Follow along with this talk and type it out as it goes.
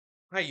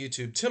Hi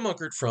YouTube, Tim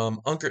Unkert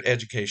from Unkert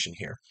Education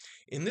here.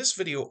 In this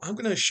video, I'm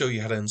going to show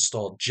you how to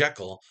install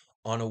Jekyll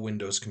on a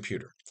Windows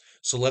computer.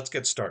 So let's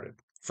get started.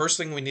 First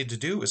thing we need to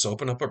do is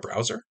open up a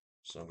browser.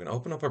 So I'm going to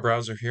open up a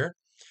browser here,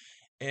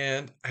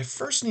 and I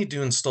first need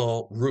to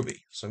install Ruby.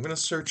 So I'm going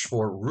to search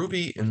for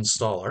Ruby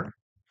installer,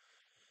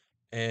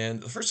 and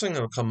the first thing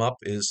that will come up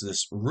is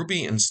this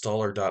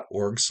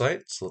rubyinstaller.org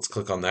site. So let's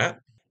click on that,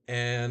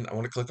 and I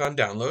want to click on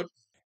download.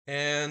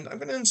 And I'm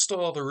going to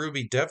install the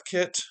Ruby dev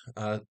kit.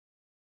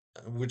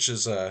 Which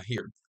is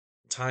here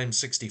times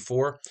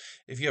 64.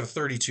 If you have a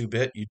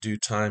 32-bit, you do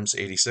times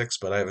 86,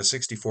 but I have a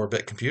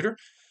 64-bit computer,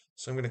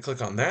 so I'm going to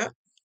click on that.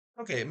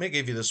 Okay, it may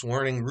give you this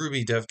warning,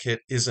 Ruby Dev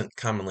Kit isn't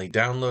commonly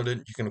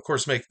downloaded. You can, of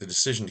course, make the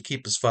decision to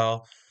keep this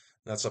file.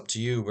 That's up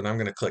to you, but I'm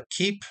going to click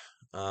Keep.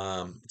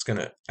 It's going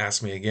to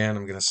ask me again.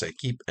 I'm going to say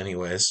Keep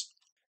anyways.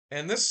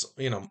 And this,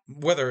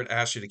 whether it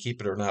asks you to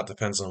keep it or not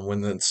depends on when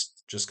this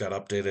just got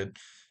updated.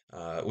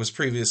 It was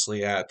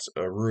previously at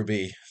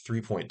Ruby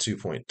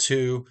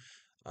 3.2.2.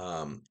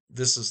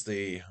 This is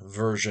the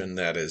version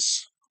that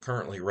is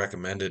currently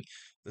recommended.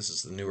 This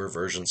is the newer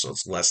version, so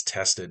it's less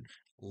tested,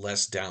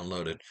 less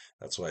downloaded.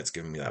 That's why it's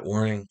giving me that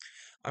warning.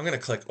 I'm going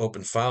to click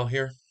Open File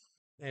here,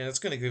 and it's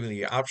going to give me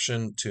the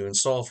option to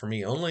install for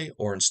me only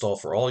or install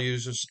for all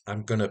users.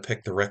 I'm going to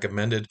pick the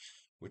recommended,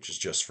 which is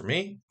just for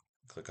me.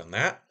 Click on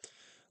that.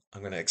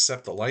 I'm going to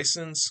accept the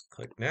license,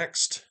 click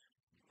Next.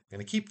 I'm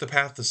going to keep the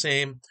path the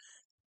same.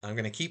 I'm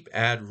going to keep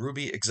add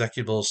Ruby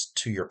executables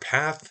to your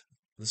path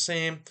the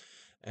same.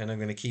 And I'm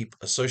going to keep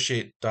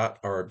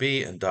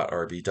associate.rb and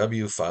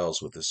 .rbw files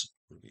with this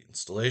Ruby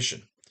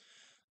installation.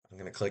 I'm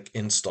going to click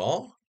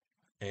Install.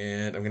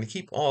 And I'm going to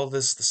keep all of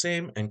this the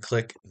same and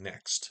click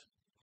Next.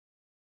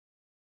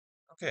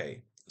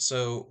 Okay,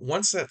 so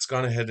once that's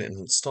gone ahead and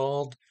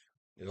installed,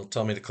 it'll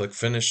tell me to click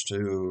Finish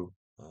to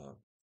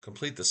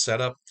complete the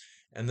setup.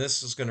 And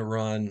this is going to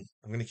run,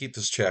 I'm going to keep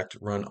this checked,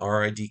 run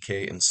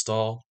RIDK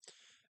install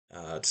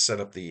to set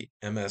up the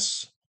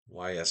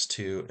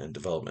MSYS2 and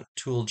development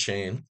tool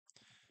chain.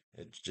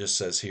 It just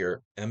says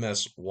here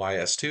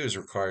MSYS2 is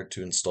required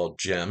to install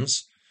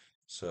gems.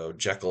 So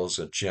Jekyll is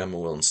a gem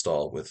we'll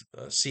install with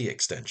C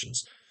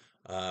extensions.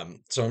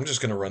 So I'm just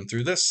going to run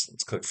through this.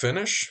 Let's click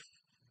Finish.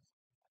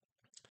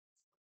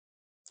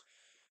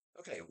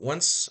 Okay,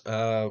 once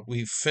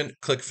we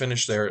click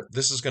Finish there,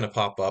 this is going to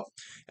pop up,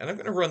 and I'm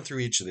going to run through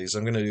each of these.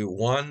 I'm going to do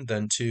 1,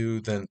 then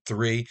 2, then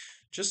 3,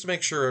 just to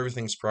make sure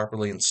everything's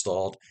properly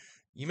installed.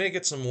 You may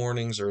get some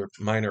warnings or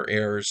minor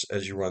errors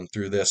as you run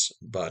through this,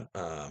 but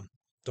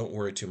don't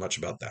worry too much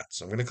about that.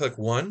 So I'm going to click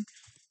 1,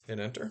 hit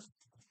Enter.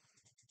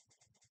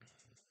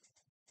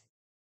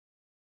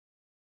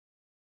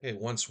 Okay,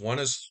 once 1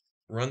 is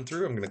run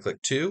through, I'm going to click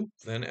 2,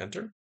 then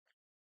Enter.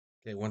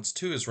 Okay, once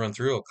 2 is run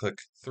through, I'll click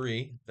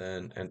 3,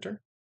 then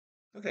Enter.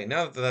 Okay,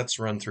 now that that's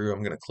run through,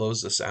 I'm going to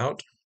close this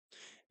out.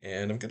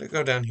 And I'm going to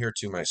go down here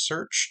to my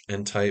search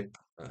and type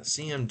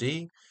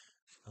CMD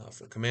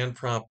for command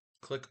prompt,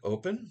 click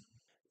open.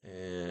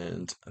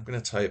 And I'm going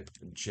to type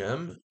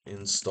gem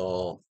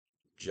install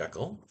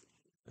Jekyll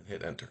and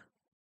hit enter.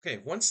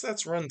 Okay, once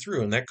that's run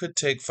through, and that could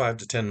take 5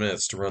 to 10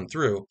 minutes to run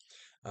through,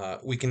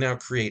 we can now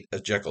create a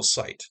Jekyll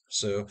site.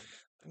 So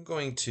I'm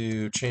going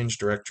to change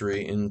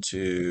directory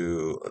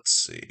into, let's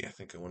see, I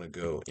think I want to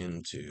go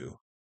into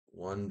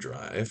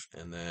OneDrive,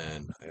 and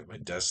then I have my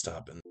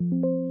desktop and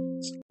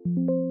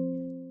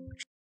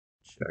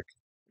check.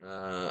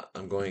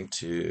 I'm going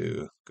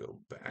to go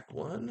back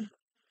one,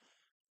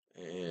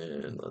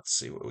 and let's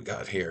see what we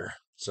got here.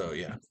 So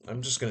yeah,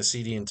 I'm just going to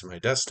CD into my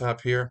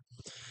desktop here,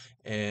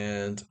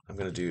 and I'm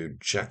going to do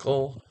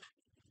Jekyll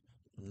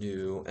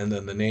new, and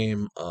then the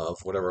name of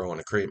whatever I want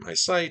to create my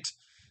site.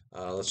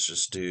 Let's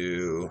just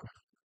do,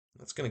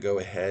 that's going to go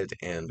ahead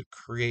and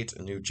create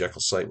a new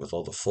Jekyll site with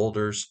all the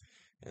folders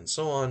and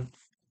so on.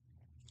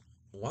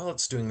 While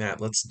it's doing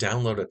that, let's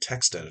download a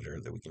text editor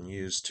that we can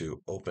use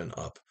to open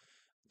up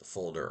the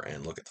folder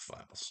and look at the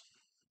files.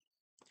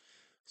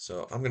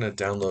 So I'm going to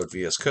download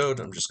VS Code.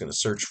 I'm just going to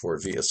search for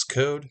VS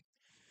Code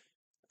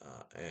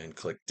and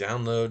click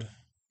download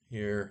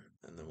here,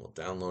 and then we'll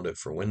download it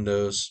for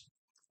Windows.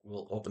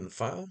 We'll open the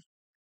file,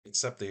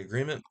 accept the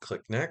agreement,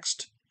 click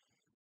next,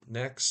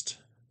 next,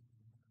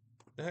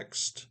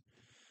 next.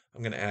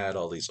 I'm going to add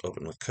all these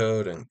open with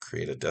code and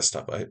create a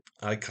desktop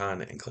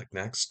icon and click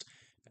next,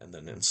 and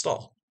then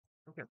install.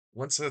 Okay.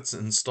 Once that's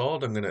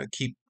installed, I'm going to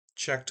keep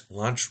checked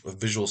launch of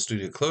Visual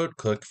Studio Code,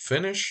 click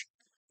finish.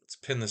 Let's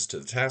pin this to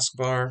the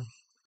taskbar,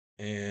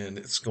 and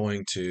it's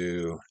going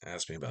to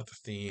ask me about the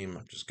theme.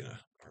 I'm just going to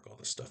mark all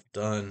this stuff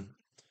done.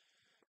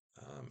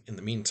 In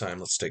the meantime,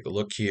 let's take a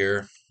look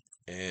here,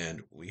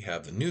 and we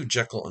have the new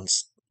Jekyll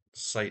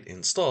site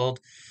installed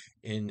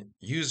in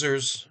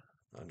users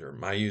under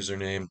my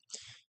username,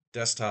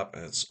 desktop,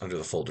 and it's under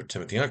the folder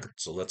Timothy Unkert.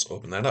 So let's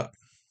open that up.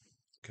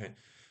 Okay,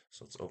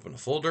 so let's open a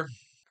folder.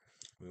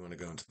 We want to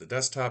go into the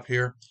desktop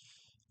here.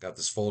 Got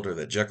this folder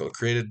that Jekyll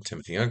created,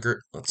 Timothy Unkert.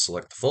 Let's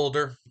select the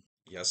folder.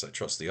 Yes, I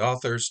trust the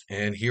authors.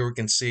 And here we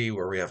can see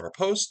where we have our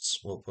posts.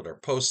 We'll put our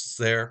posts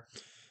there.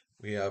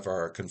 We have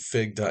our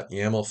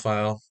config.yaml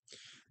file.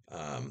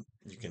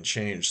 You can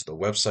change the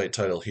website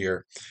title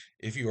here.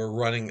 If you are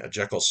running a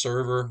Jekyll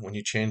server, when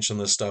you change some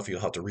of this stuff,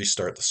 you'll have to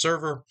restart the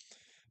server.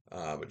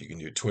 But you can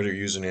do Twitter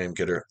username,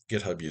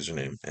 GitHub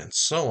username, and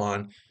so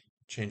on.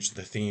 Change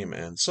the theme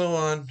and so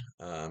on.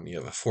 You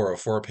have a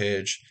 404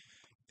 page,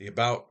 the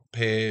About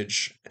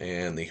page,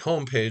 and the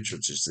Home page,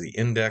 which is the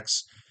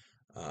index.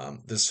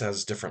 This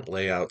has different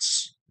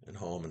layouts and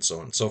home and so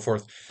on and so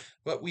forth.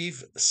 But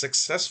we've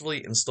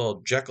successfully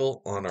installed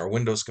Jekyll on our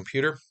Windows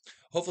computer.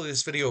 Hopefully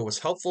this video was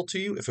helpful to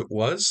you. If it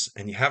was,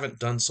 and you haven't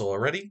done so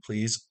already,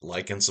 please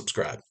like and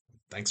subscribe.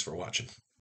 Thanks for watching.